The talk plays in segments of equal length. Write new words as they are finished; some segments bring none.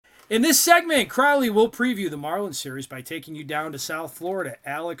In this segment, Crowley will preview the Marlins series by taking you down to South Florida.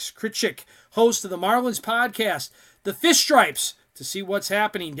 Alex Kritchik, host of the Marlins podcast, The Fish Stripes, to see what's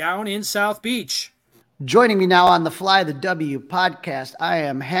happening down in South Beach. Joining me now on the Fly the W podcast, I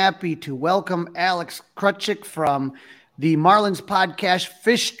am happy to welcome Alex Kritchik from the Marlins podcast,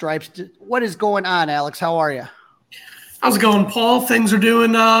 Fish Stripes. What is going on, Alex? How are you? How's it going, Paul? Things are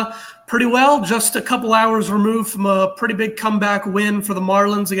doing pretty well. Just a couple hours removed from a pretty big comeback win for the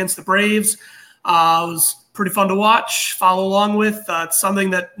Marlins against the Braves. It was pretty fun to watch, follow along with. It's something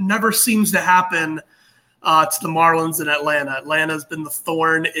that never seems to happen to the Marlins in Atlanta. Atlanta has been the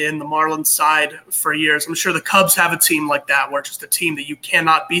thorn in the Marlins side for years. I'm sure the Cubs have a team like that, where it's just a team that you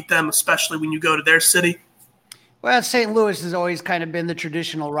cannot beat them, especially when you go to their city. Well, St. Louis has always kind of been the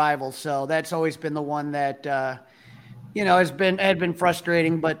traditional rival, so that's always been the one that had been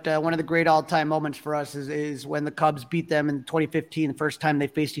frustrating. But one of the great all-time moments for us is when the Cubs beat them in 2015, the first time they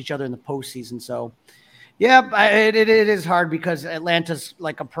faced each other in the postseason. So, yeah, it is hard because Atlanta's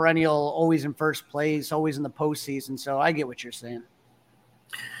like a perennial, always in first place, always in the postseason. So I get what you're saying.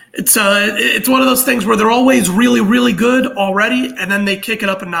 It's one of those things where they're always really, really good already, and then they kick it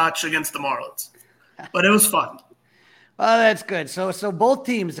up a notch against the Marlins. But it was fun. Well, that's good. So both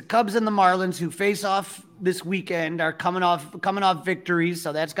teams, the Cubs and the Marlins, who face off this weekend, are coming off victories.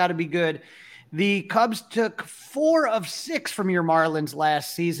 So that's got to be good. The Cubs took 4 of 6 from your Marlins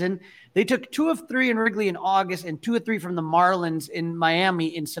last season. They took 2 of 3 in Wrigley in August and 2 of 3 from the Marlins in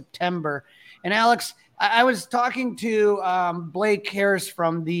Miami in September. And Alex, I was talking to Blake Harris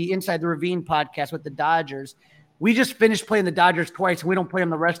from the Inside the Ravine podcast with the Dodgers. We just finished playing the Dodgers twice, and we don't play them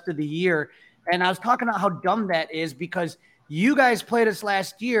the rest of the year. And I was talking about how dumb that is because you guys played us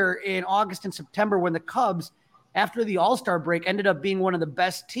last year in August and September when the Cubs, after the All-Star break, ended up being one of the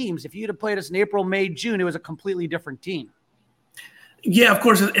best teams. If you'd have played us in April, May, June, it was a completely different team. Yeah, of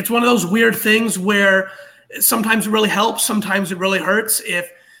course. It's one of those weird things where sometimes it really helps, sometimes it really hurts.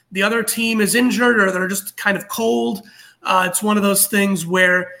 If the other team is injured or they're just kind of cold, it's one of those things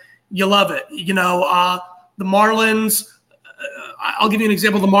where you love it. The Marlins – I'll give you an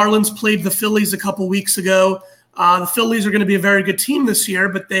example. The Marlins played the Phillies a couple weeks ago. The Phillies are going to be a very good team this year,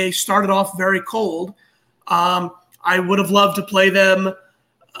 but they started off very cold. I would have loved to play them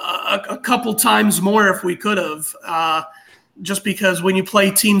a couple times more if we could have, just because when you play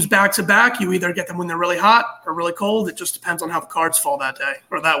teams back-to-back, you either get them when they're really hot or really cold. It just depends on how the cards fall that day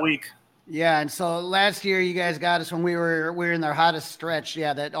or that week. Yeah, and so last year you guys got us when we were in their hottest stretch.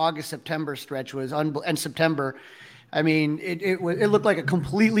 Yeah, that August-September stretch was and September. I mean, it looked like a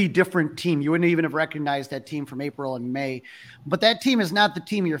completely different team. You wouldn't even have recognized that team from April and May. But that team is not the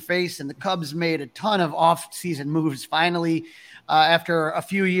team you're facing. The Cubs made a ton of off-season moves. Finally, after a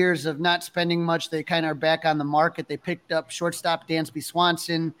few years of not spending much, they kind of are back on the market. They picked up shortstop Dansby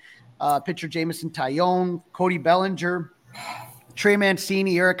Swanson, pitcher Jamison Tyone, Cody Bellinger, Trey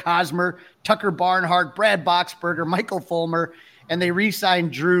Mancini, Eric Hosmer, Tucker Barnhart, Brad Boxberger, Michael Fulmer, and they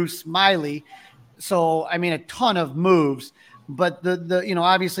re-signed Drew Smyly. So, I mean, a ton of moves, but the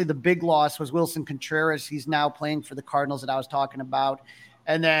obviously the big loss was Wilson Contreras. He's now playing for the Cardinals that I was talking about.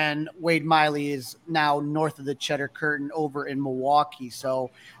 And then Wade Miley is now north of the Cheddar Curtain over in Milwaukee. So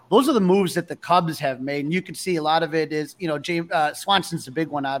those are the moves that the Cubs have made. And you can see a lot of it is, James Swanson's a big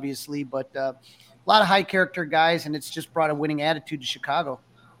one, obviously, but a lot of high character guys, and it's just brought a winning attitude to Chicago.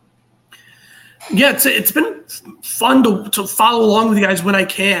 Yeah, it's been fun to follow along with you guys when I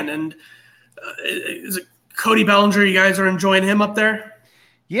can. And is it Cody Bellinger? You guys are enjoying him up there?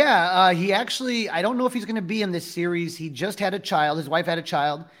 Yeah, he actually, I don't know if he's going to be in this series. He just had a child. His wife had a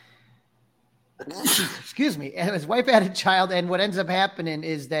child. Excuse me. His wife had a child, and what ends up happening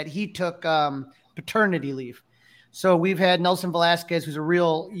is that he took paternity leave. So we've had Nelson Velasquez, who's a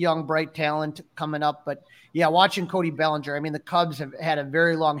real young, bright talent coming up. But, yeah, watching Cody Bellinger, I mean, the Cubs have had a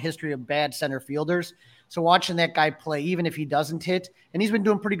very long history of bad center fielders. So watching that guy play, even if he doesn't hit, and he's been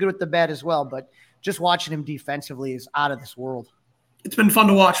doing pretty good with the bat as well, but just watching him defensively is out of this world. It's been fun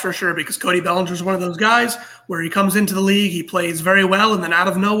to watch for sure because Cody Bellinger is one of those guys where he comes into the league, he plays very well, and then out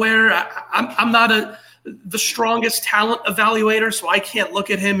of nowhere, I'm not the strongest talent evaluator, so I can't look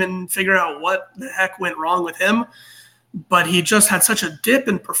at him and figure out what the heck went wrong with him. But he just had such a dip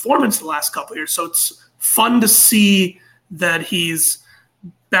in performance the last couple of years, so it's fun to see that he's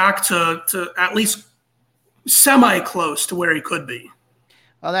back to at least semi-close to where he could be.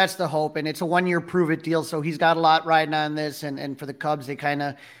 Well, that's the hope, and it's a one-year prove-it deal, so he's got a lot riding on this, and for the Cubs, they kind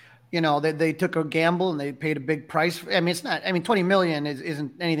of, they took a gamble, and they paid a big price. I mean, $20 million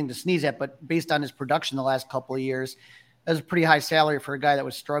isn't anything to sneeze at, but based on his production the last couple of years, that's a pretty high salary for a guy that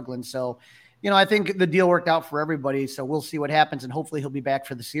was struggling, so I think the deal worked out for everybody. So we'll see what happens, and hopefully he'll be back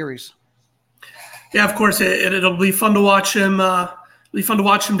for the series. Yeah, of course. It'll be fun to watch him. It'll be fun to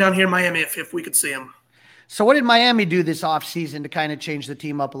watch him down here in Miami if we could see him. So what did Miami do this offseason to kind of change the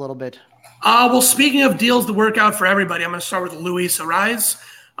team up a little bit? Well, speaking of deals to work out for everybody, I'm going to start with Luis Ariz.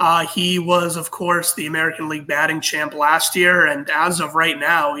 He was, of course, the American League batting champ last year, and as of right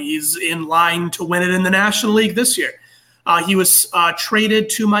now, he's in line to win it in the National League this year. He was traded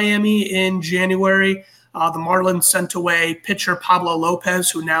to Miami in January. The Marlins sent away pitcher Pablo Lopez,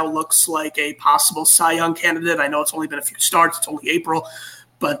 who now looks like a possible Cy Young candidate. I know it's only been a few starts. It's only April.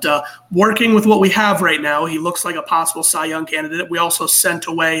 But working with what we have right now, he looks like a possible Cy Young candidate. We also sent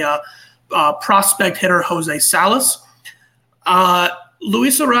away prospect hitter Jose Salas.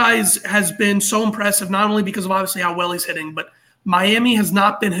 Luis Ariz has been so impressive, not only because of obviously how well he's hitting, but Miami has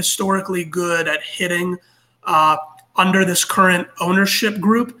not been historically good at hitting under this current ownership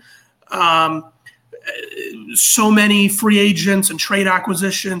group. So many free agents and trade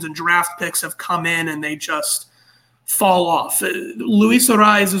acquisitions and draft picks have come in and they just fall off. Luis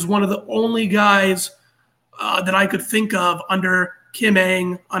Ariz is one of the only guys that I could think of under Kim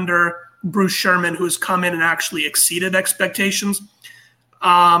Ng, under Bruce Sherman, who has come in and actually exceeded expectations.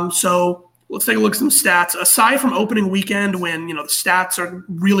 So let's take a look at some stats. Aside from opening weekend, when the stats are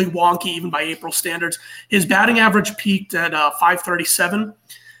really wonky, even by April standards, his batting average peaked at 537.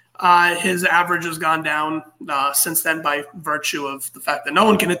 His average has gone down since then by virtue of the fact that no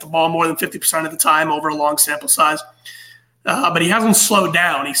one can hit the ball more than 50% of the time over a long sample size. But he hasn't slowed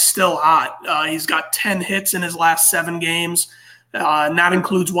down. He's still hot. He's got 10 hits in his last 7 games, and that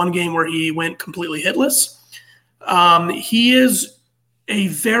includes one game where he went completely hitless. He is a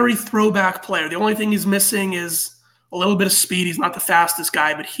very throwback player. The only thing he's missing is a little bit of speed. He's not the fastest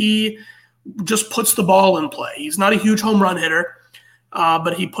guy, but he just puts the ball in play. He's not a huge home run hitter,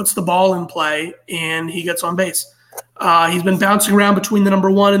 but he puts the ball in play and he gets on base. He's been bouncing around between the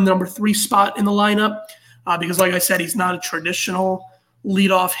number 1 and the number 3 spot in the lineup because, like I said, he's not a traditional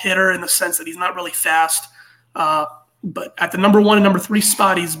leadoff hitter in the sense that he's not really fast. But at the number 1 and number 3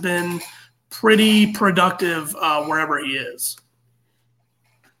 spot, he's been pretty productive wherever he is.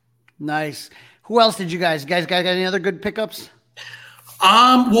 Nice. Who else did you guys got any other good pickups?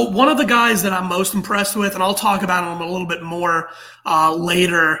 Well, one of the guys that I'm most impressed with, and I'll talk about him a little bit more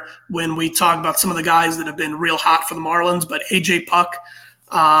later when we talk about some of the guys that have been real hot for the Marlins, but AJ Puck,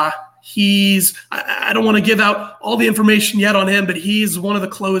 I don't want to give out all the information yet on him, but he's one of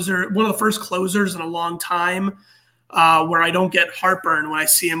the first closers in a long time where I don't get heartburn when I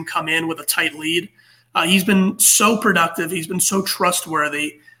see him come in with a tight lead. He's been so productive. He's been so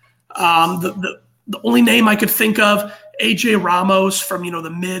trustworthy. The only name I could think of, AJ Ramos from, the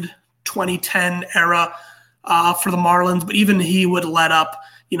mid 2010 era for the Marlins, but even he would let up,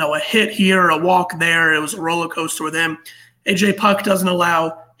 a hit here, a walk there. It was a roller coaster with him. AJ Puck doesn't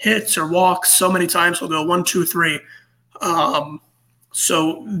allow hits or walks so many times. He'll go 1, 2, 3.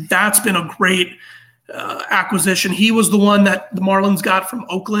 So that's been a great acquisition. He was the one that the Marlins got from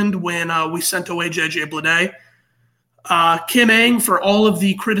Oakland when we sent away J.J. Bleday. Kim Ng, for all of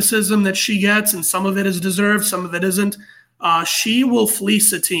the criticism that she gets, and some of it is deserved, some of it isn't, she will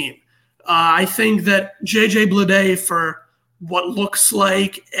fleece a team. I think that J.J. Bleday, for what looks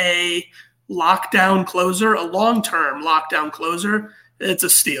like a lockdown closer, a long-term lockdown closer, it's a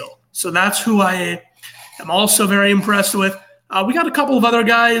steal. So that's who I am also very impressed with. We got a couple of other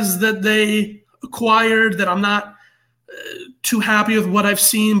guys that they acquired that I'm not too happy with what I've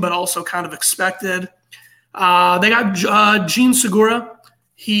seen, but also kind of expected. They got Gene Segura.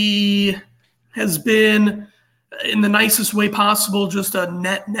 He has been, in the nicest way possible, just a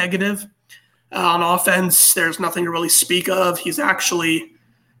net negative. On offense, there's nothing to really speak of. He's not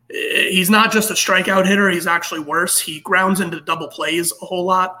just a strikeout hitter. He's actually worse. He grounds into double plays a whole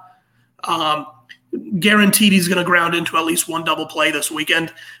lot. Guaranteed he's going to ground into at least one double play this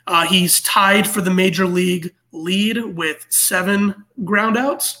weekend. He's tied for the major league lead with 7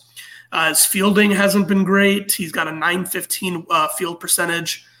 groundouts. His fielding hasn't been great. He's got a .915 field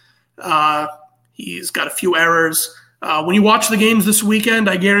percentage. He's got a few errors. When you watch the games this weekend,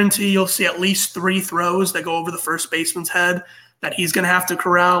 I guarantee you'll see at least 3 throws that go over the first baseman's head that he's going to have to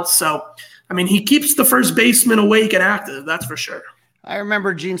corral. So, he keeps the first baseman awake and active, that's for sure. I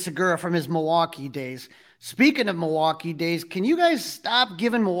remember Gene Segura from his Milwaukee days. Speaking of Milwaukee days, can you guys stop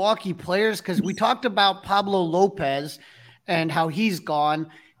giving Milwaukee players? Because we talked about Pablo Lopez and how he's gone.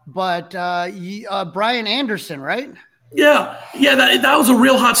 But Brian Anderson, right? Yeah, that was a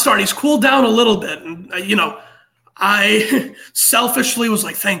real hot start. He's cooled down a little bit. And, I selfishly was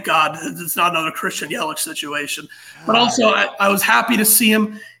like, thank God it's not another Christian Yelich situation. But also I was happy to see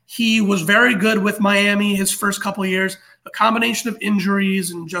him. He was very good with Miami his first couple of years. A combination of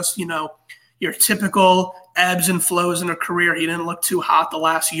injuries and just, your typical ebbs and flows in a career. He didn't look too hot the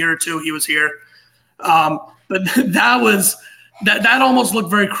last year or two he was here. But that almost looked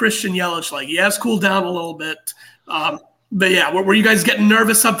very Christian Yelich like. He has cooled down a little bit. But yeah, were you guys getting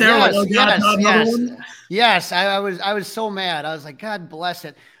nervous up there? Yes. I was so mad. I was like, God bless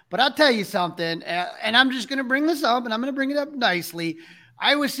it. But I'll tell you something, and I'm just going to bring this up, and I'm going to bring it up nicely.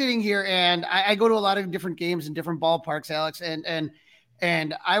 I was sitting here, and I go to a lot of different games in different ballparks, Alex, and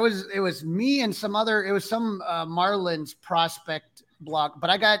it was me and some Marlins prospect blog, but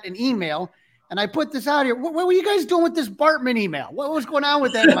I got an email, and I put this out here. What were you guys doing with this Bartman email? What was going on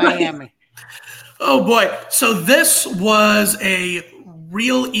with that in Miami? Oh boy. So this was a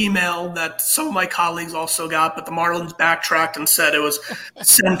real email that some of my colleagues also got, but the Marlins backtracked and said it was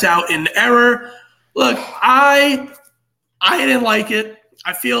sent out in error. Look, I didn't like it.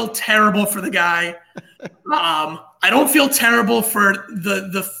 I feel terrible for the guy. I don't feel terrible for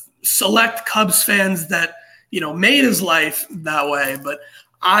the select Cubs fans that, made his life that way, but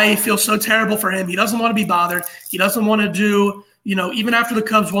I feel so terrible for him. He doesn't want to be bothered. He doesn't want to do, even after the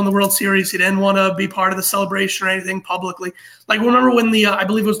Cubs won the World Series, he didn't want to be part of the celebration or anything publicly. Like, remember when I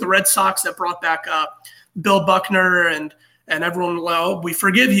believe it was the Red Sox that brought back Bill Buckner and everyone, well, we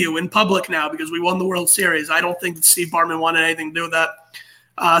forgive you in public now because we won the World Series. I don't think that Steve Bartman wanted anything to do with that.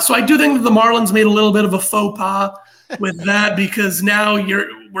 So I do think that the Marlins made a little bit of a faux pas with that because now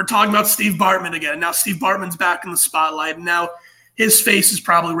we're talking about Steve Bartman again. Now Steve Bartman's back in the spotlight, and now his face is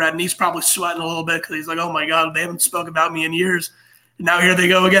probably red, and he's probably sweating a little bit because he's like, oh, my God, they haven't spoken about me in years. And now here they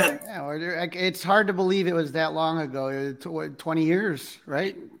go again. Yeah, it's hard to believe it was that long ago, 20 years,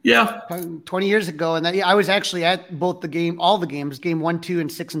 right? Yeah. 20 years ago. And I was actually at all the games, game 1, 2,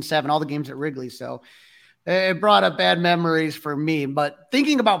 and 6 and 7, all the games at Wrigley. So it brought up bad memories for me. But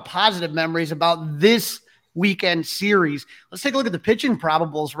thinking about positive memories about this weekend series, let's take a look at the pitching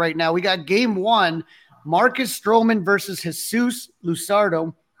probables right now. We got game 1. Marcus Stroman versus Jesus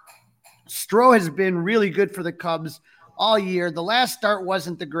Luzardo. Stro has been really good for the Cubs all year. The last start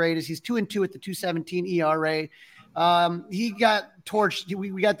wasn't the greatest. He's 2-2 at the 2.17 ERA. He got torched.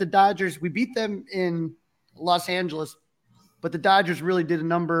 We got the Dodgers. We beat them in Los Angeles, but the Dodgers really did a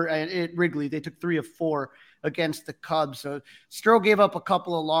number at Wrigley. They took 3 of 4 against the Cubs. So Stro gave up a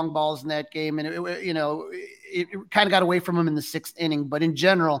couple of long balls in that game, and it kind of got away from him in the 6th inning. But in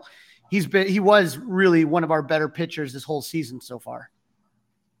general, he was really one of our better pitchers this whole season so far.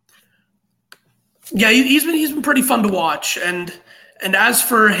 Yeah, he's been pretty fun to watch. And as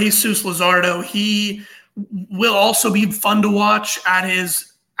for Jesus Luzardo, he will also be fun to watch at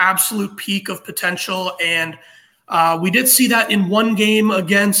his absolute peak of potential. And we did see that in one game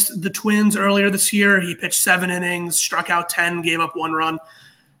against the Twins earlier this year. He pitched 7 innings, struck out 10, gave up 1 run.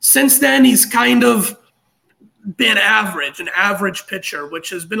 Since then, he's kind of been an average pitcher,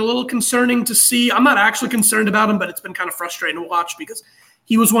 which has been a little concerning to see. I'm not actually concerned about him, but it's been kind of frustrating to watch because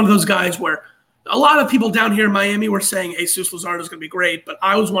he was one of those guys where a lot of people down here in Miami were saying Jesus Luzardo is going to be great, but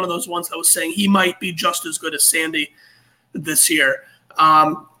I was one of those ones that was saying he might be just as good as Sandy this year.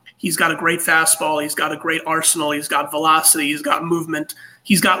 He's got a great fastball. He's got a great arsenal. He's got velocity. He's got movement.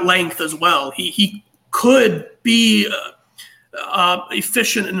 He's got length as well. He could be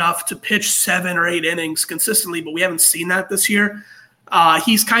efficient enough to pitch 7 or 8 innings consistently, but we haven't seen that this year.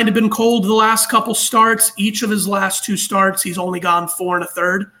 He's kind of been cold the last couple starts. Each of his last 2 starts, he's only gone 4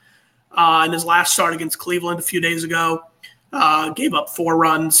 1/3. In his last start against Cleveland a few days ago, gave up 4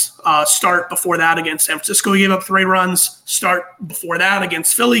 runs. Start before that against San Francisco, he gave up 3 runs. Start before that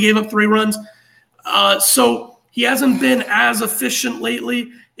against Philly, gave up 3 runs. So he hasn't been as efficient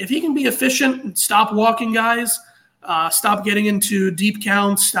lately. If he can be efficient and stop walking guys, stop getting into deep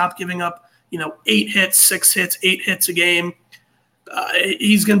counts, stop giving up, 8 hits, 6 hits, 8 hits a game,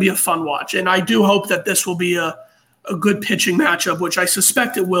 he's going to be a fun watch. And I do hope that this will be a good pitching matchup, which I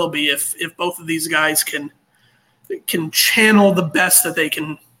suspect it will be if both of these guys can channel the best that they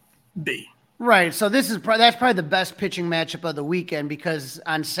can be. Right. So that's probably the best pitching matchup of the weekend because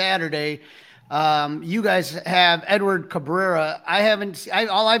on Saturday, you guys have Edward Cabrera.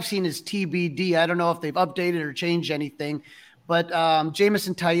 All I've seen is TBD. I don't know if they've updated or changed anything, but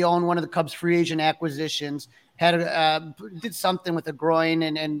Jameson Taillon, one of the Cubs free agent acquisitions, did something with a groin,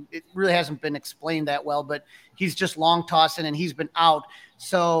 and it really hasn't been explained that well, but he's just long tossing and he's been out.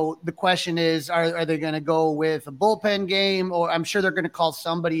 So the question is, are they going to go with a bullpen game, or I'm sure they're going to call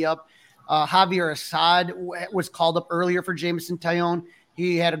somebody up. Javier Assad was called up earlier for Jameson Taillon.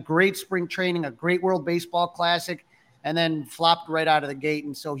 He had a great spring training, a great World Baseball Classic, and then flopped right out of the gate.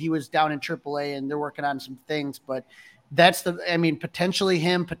 And so he was down in AAA, and they're working on some things. But Potentially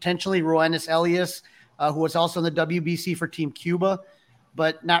him, potentially Roenis Elias, who was also in the WBC for Team Cuba,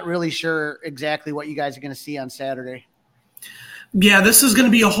 but not really sure exactly what you guys are going to see on Saturday. Yeah, this is going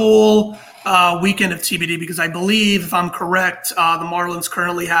to be a whole weekend of TBD because I believe, if I'm correct, the Marlins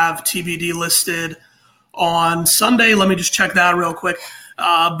currently have TBD listed on Sunday. Let me just check that real quick.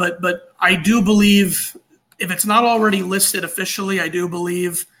 But I do believe, if it's not already listed officially, I do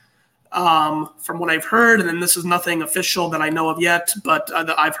believe from what I've heard, and then this is nothing official that I know of yet, but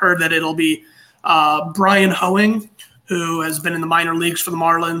I've heard that it'll be Brian Hoeing, who has been in the minor leagues for the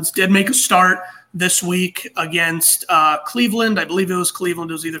Marlins, did make a start this week against Cleveland. I believe it was Cleveland.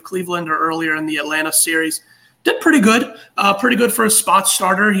 It was either Cleveland or earlier in the Atlanta series. Did pretty good. Pretty good for a spot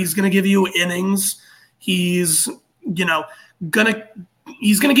starter. He's going to give you innings. He's gonna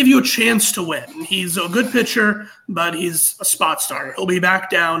give you a chance to win. He's a good pitcher, but he's a spot starter. He'll be back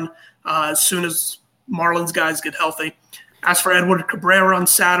down as soon as Marlins guys get healthy. As for Edward Cabrera on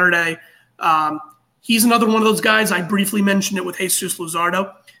Saturday, he's another one of those guys. I briefly mentioned it with Jesus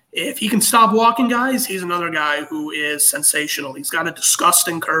Luzardo. If he can stop walking guys, he's another guy who is sensational. He's got a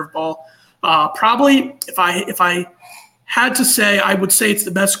disgusting curveball. Probably, if I had to say, I would say it's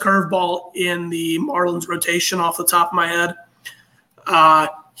the best curveball in the Marlins rotation off the top of my head.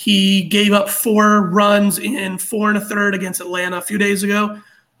 He gave up 4 runs in 4 1/3 against Atlanta a few days ago.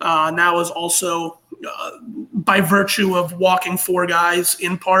 And that was also by virtue of walking 4 guys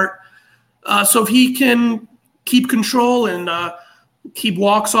in part. So if he can keep control and keep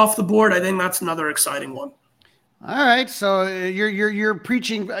walks off the board, I think that's another exciting one. All right, so you're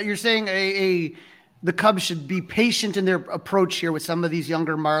preaching. You're saying the Cubs should be patient in their approach here with some of these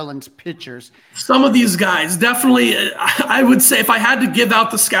younger Marlins pitchers. Some of these guys, definitely. I would say, if I had to give out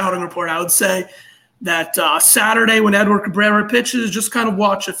the scouting report, I would say that Saturday when Edward Cabrera pitches, just kind of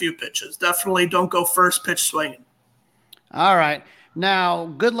watch a few pitches. Definitely don't go first pitch swinging. All right. Now,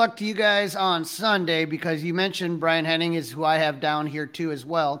 good luck to you guys on Sunday, because you mentioned Brian Henning is who I have down here too as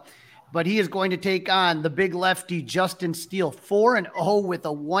well. But he is going to take on the big lefty Justin Steele, 4-0 with a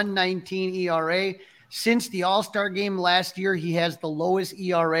 1.19 ERA. Since the All-Star game last year, he has the lowest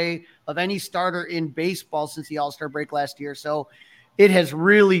ERA of any starter in baseball since the All-Star break last year. So it has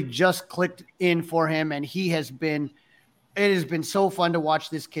really just clicked in for him, and it has been so fun to watch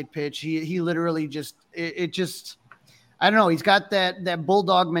this kid pitch. He literally just I don't know. He's got that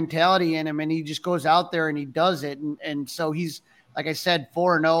bulldog mentality in him, and he just goes out there and he does it. And so he's, like I said,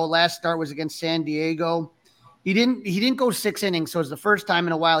 4-0. Last start was against San Diego. He didn't go 6 innings, so it's the first time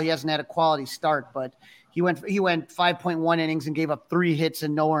in a while he hasn't had a quality start. But he went 5.1 innings and gave up 3 hits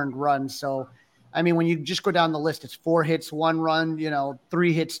and no earned runs. So, I mean, when you just go down the list, it's 4 hits, 1 run,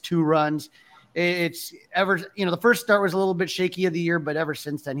 3 hits, 2 runs. The first start was a little bit shaky of the year, but ever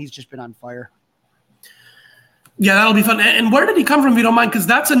since then, he's just been on fire. Yeah, that'll be fun. And where did he come from, if you don't mind? Because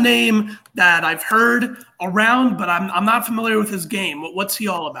that's a name that I've heard around, but I'm not familiar with his game. What's he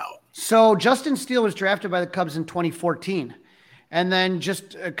all about? So Justin Steele was drafted by the Cubs in 2014. And then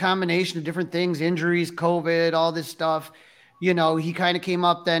just a combination of different things, injuries, COVID, all this stuff. He kind of came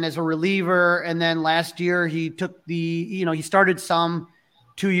up then as a reliever. And then last year he took he started some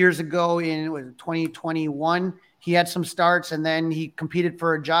 2 years ago in 2021. He had some starts, and then he competed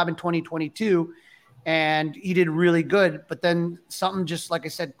for a job in 2022. And he did really good, but then something just, like I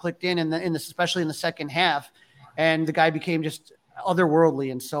said, clicked in especially in the second half, and the guy became just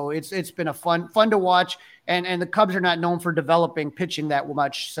otherworldly. And so it's been a fun to watch. And the Cubs are not known for developing pitching that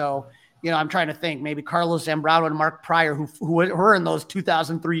much. So, I'm trying to think, maybe Carlos Zambrano and Mark Pryor, who were in those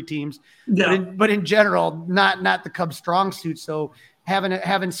 2003 teams, yeah. but in general, not the Cubs' strong suit. So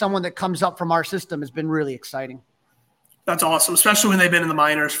having someone that comes up from our system has been really exciting. That's awesome, especially when they've been in the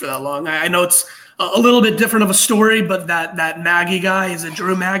minors for that long. I know it's a little bit different of a story, but that Maggie guy, is it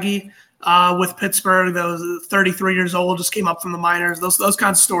Drew Maggie with Pittsburgh, that was 33 years old, just came up from the minors. Those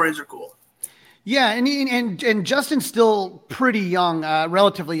kinds of stories are cool. Yeah, and Justin's still pretty young,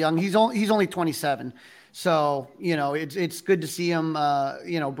 relatively young. He's only 27. So, it's good to see him,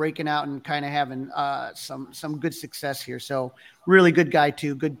 breaking out and kind of having some good success here. So really good guy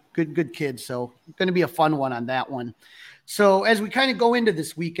too. Good kid. So going to be a fun one on that one. So as we kind of go into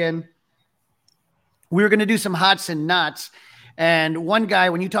this weekend, we're going to do some hots and nots. And one guy,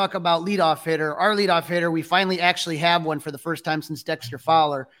 when you talk about leadoff hitter, our leadoff hitter, we finally actually have one for the first time since Dexter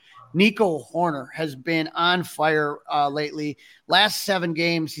Fowler. Nico Horner has been on fire lately. Last 7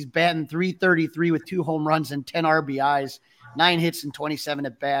 games, he's batting .333 with 2 home runs and 10 RBIs, 9 hits and 27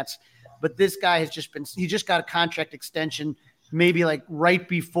 at bats. But this guy he just got a contract extension maybe like right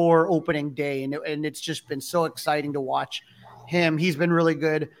before opening day. And it's just been so exciting to watch him. He's been really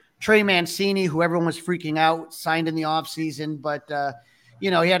good. Trey Mancini, who everyone was freaking out, signed in the offseason, but he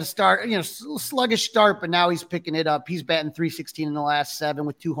had to start, sluggish start, but now he's picking it up. He's batting .316 in the last 7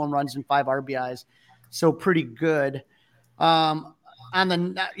 with 2 home runs and 5 RBIs. So pretty good. On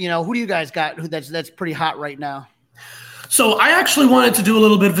the, who do you guys got that's pretty hot right now? So I actually wanted to do a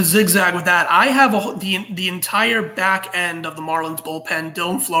little bit of a zigzag with that. I have the entire back end of the Marlins bullpen,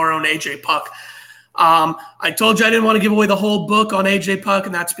 Dylan Floro and AJ Puck. I told you I didn't want to give away the whole book on AJ Puck,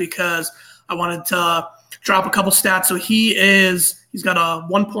 and that's because I wanted to drop a couple stats. So he's got a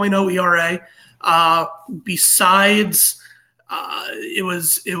 1.0 ERA. Besides, it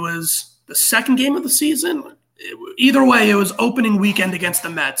was the second game of the season. Either way, it was opening weekend against the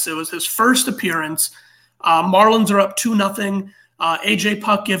Mets. It was his first appearance. Marlins are up 2-0. AJ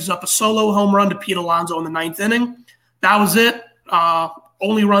Puck gives up a solo home run to Pete Alonso in the 9th inning. That was it.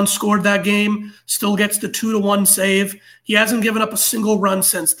 Only run scored that game. Still gets the 2-1 save. He hasn't given up a single run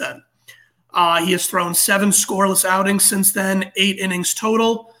since then. He has thrown 7 scoreless outings since then, 8 innings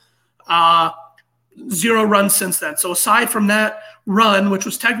total. 0 runs since then. So aside from that run, which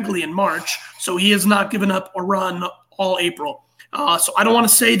was technically in March, so he has not given up a run all April. So I don't want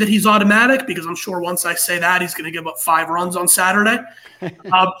to say that he's automatic, because I'm sure once I say that, he's going to give up 5 runs on Saturday.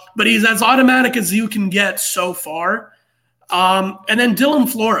 But he's as automatic as you can get so far. And then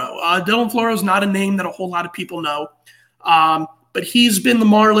Dylan Floro. Dylan Floro is not a name that a whole lot of people know, but he's been the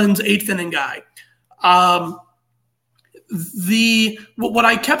Marlins' 8th inning guy. What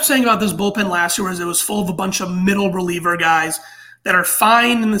I kept saying about this bullpen last year was it was full of a bunch of middle reliever guys that are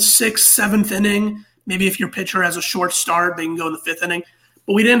fine in the 6th, 7th inning. Maybe if your pitcher has a short start, they can go in the 5th inning.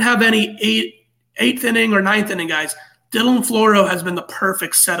 But we didn't have any 8th inning or 9th inning guys. Dylan Floro has been the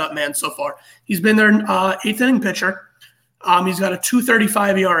perfect setup man so far. He's been their 8th inning pitcher. He's got a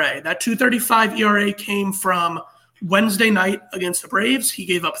 2.35 ERA. That 2.35 ERA came from Wednesday night against the Braves. He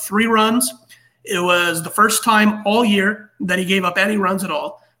gave up 3 runs. It was the first time all year that he gave up any runs at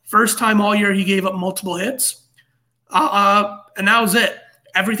all. First time all year he gave up multiple hits. And that was it.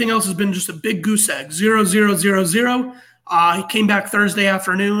 Everything else has been just a big goose egg. 0-0-0-0. He came back Thursday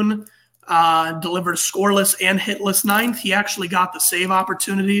afternoon, delivered a scoreless and hitless 9th. He actually got the save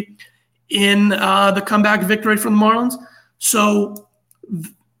opportunity in the comeback victory from the Marlins. So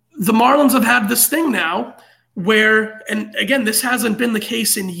the Marlins have had this thing now where, and again, this hasn't been the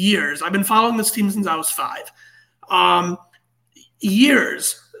case in years. I've been following this team since I was 5.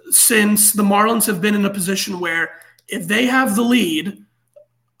 Years since the Marlins have been in a position where if they have the lead in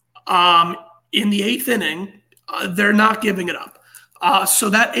the 8th inning, they're not giving it up. So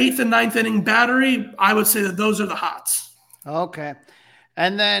that 8th and 9th inning battery, I would say that those are the hots. Okay.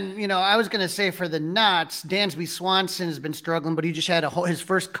 And then, I was going to say for the Knots, Dansby Swanson has been struggling, but he just had his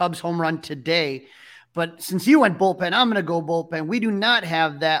first Cubs home run today. But since you went bullpen, I'm going to go bullpen. We do not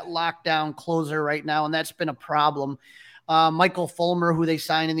have that lockdown closer right now, and that's been a problem. Michael Fulmer, who they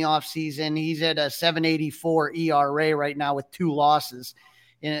signed in the offseason, he's at a 7.84 ERA right now with 2 losses.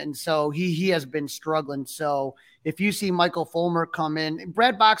 And so he has been struggling. So if you see Michael Fulmer come in,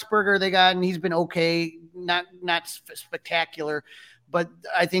 Brad Boxberger they got, and he's been okay, not spectacular. But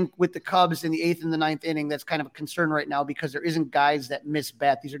I think with the Cubs in the 8th and the 9th inning, that's kind of a concern right now because there isn't guys that miss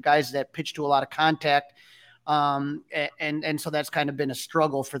bat. These are guys that pitch to a lot of contact. And so that's kind of been a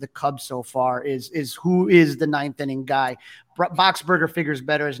struggle for the Cubs so far is who is the 9th inning guy. Boxberger figures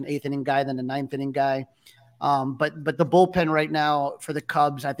better as an 8th inning guy than a 9th inning guy. But the bullpen right now for the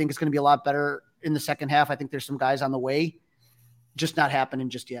Cubs, I think it's going to be a lot better in the second half. I think there's some guys on the way, just not happening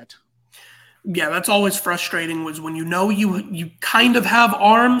just yet. Yeah, that's always frustrating was when you kind of have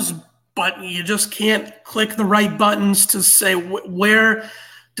arms, but you just can't click the right buttons to say where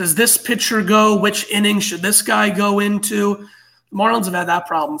does this pitcher go, which inning should this guy go into. The Marlins have had that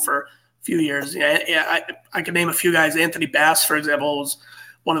problem for a few years. Yeah, I could name a few guys. Anthony Bass, for example, was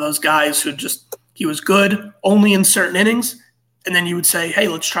one of those guys who he was good only in certain innings, and then you would say, hey,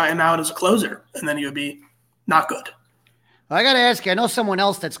 let's try him out as a closer, and then he would be not good. I got to ask you, I know someone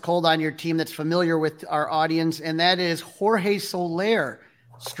else that's cold on your team that's familiar with our audience, and that is Jorge Soler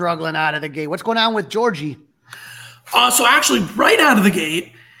struggling out of the gate. What's going on with Georgie? So actually, right out of the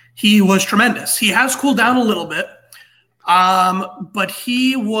gate, he was tremendous. He has cooled down a little bit, but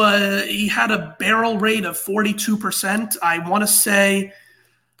he had a barrel rate of 42%. I want to say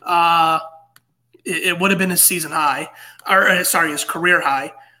it would have been his season high, his career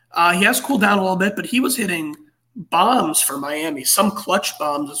high. He has cooled down a little bit, but he was hitting bombs for Miami, some clutch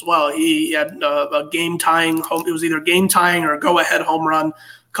bombs as well. He had a game-tying home. It was either game-tying or go-ahead home run a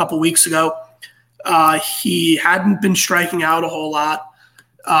couple weeks ago. He hadn't been striking out a whole lot.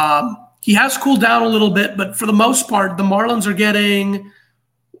 He has cooled down a little bit, but for the most part, the Marlins are getting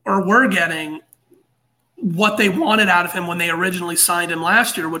or were getting what they wanted out of him when they originally signed him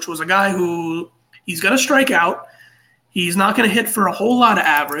last year, which was a guy who he's going to strike out. He's not going to hit for a whole lot of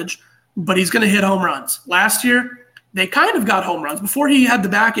average, but he's going to hit home runs. Last year, they kind of got home runs. Before he had the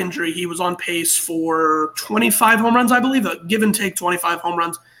back injury, he was on pace for 25 home runs, I believe, a give and take 25 home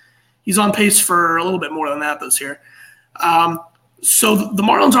runs. He's on pace for a little bit more than that this year. So the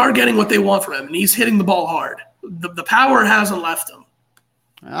Marlins are getting what they want from him, and he's hitting the ball hard. The power hasn't left him.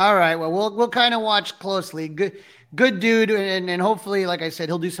 All right. Well, we'll kind of watch closely. Good dude, and hopefully, like I said,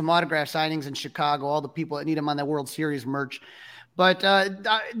 he'll do some autograph signings in Chicago. All the people that need him on that World Series merch. But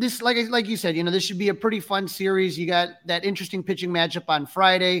this, like you said, this should be a pretty fun series. You got that interesting pitching matchup on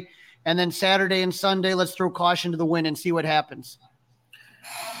Friday, and then Saturday and Sunday. Let's throw caution to the wind and see what happens.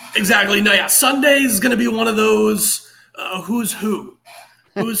 Exactly. No, yeah. Sunday is going to be one of those who's who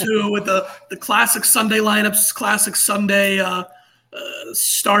with the classic Sunday lineups, classic Sunday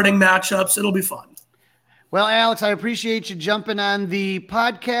starting matchups. It'll be fun. Well, Alex, I appreciate you jumping on the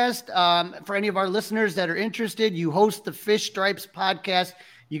podcast. For any of our listeners that are interested, you host the Fish Stripes podcast.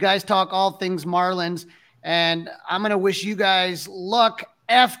 You guys talk all things Marlins, and I'm going to wish you guys luck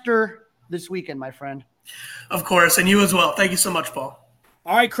after this weekend, my friend. Of course, and you as well. Thank you so much, Paul.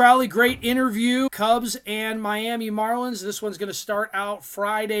 All right, Crowley, great interview. Cubs and Miami Marlins. This one's going to start out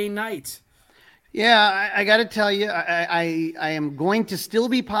Friday night. Yeah, I got to tell you, I am going to still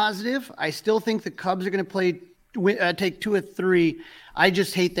be positive. I still think the Cubs are going to take 2 of 3. I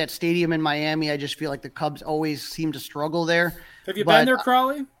just hate that stadium in Miami. I just feel like the Cubs always seem to struggle there. Have you been there,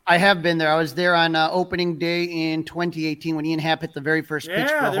 Crowley? I have been there. I was there on opening day in 2018 when Ian Happ hit the very first pitch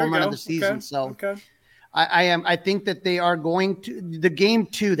for a home run of the season. Okay. I think that they are going to the game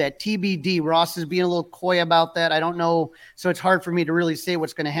 2, that TBD. Ross is being a little coy about that. I don't know. So it's hard for me to really say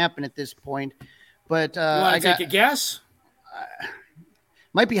what's going to happen at this point. But you want to take a guess?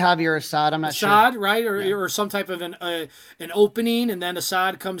 Might be Javier Assad. I'm not sure. Assad, right? Or some type of an opening, and then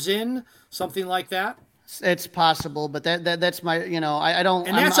Assad comes in, something like that. It's possible, but that's my I don't.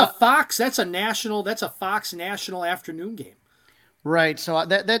 And that's a Fox national afternoon game. Right. So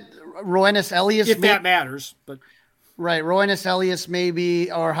that Roenis Elias, if that matters, but. Right, Roenis Elias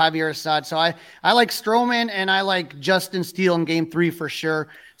maybe, or Javier Assad. So I like Stroman and I like Justin Steele in game 3 for sure.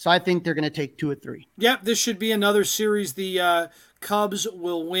 So I think they're going to take 2 of 3. Yep, this should be another series the Cubs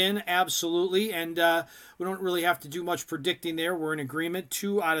will win, absolutely. And we don't really have to do much predicting there. We're in agreement.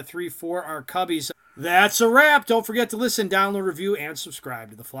 2 out of 3 for our Cubbies. That's a wrap. Don't forget to listen, download, review, and subscribe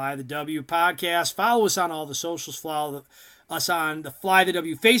to the Fly the W podcast. Follow us on all the socials. Follow us on the Fly the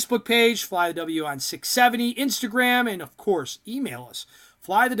W Facebook page, Fly the W on 670, Instagram, and of course, email us,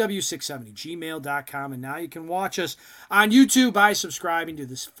 flythew670gmail.com. And now you can watch us on YouTube by subscribing to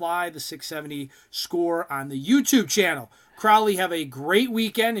this Fly the 670 score on the YouTube channel. Crowley, have a great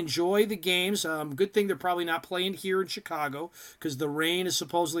weekend. Enjoy the games. Good thing they're probably not playing here in Chicago because the rain is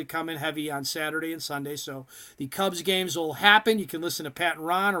supposedly coming heavy on Saturday and Sunday. So the Cubs games will happen. You can listen to Pat and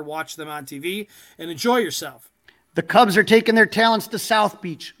Ron or watch them on TV and enjoy yourself. The Cubs are taking their talents to South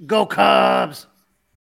Beach. Go Cubs!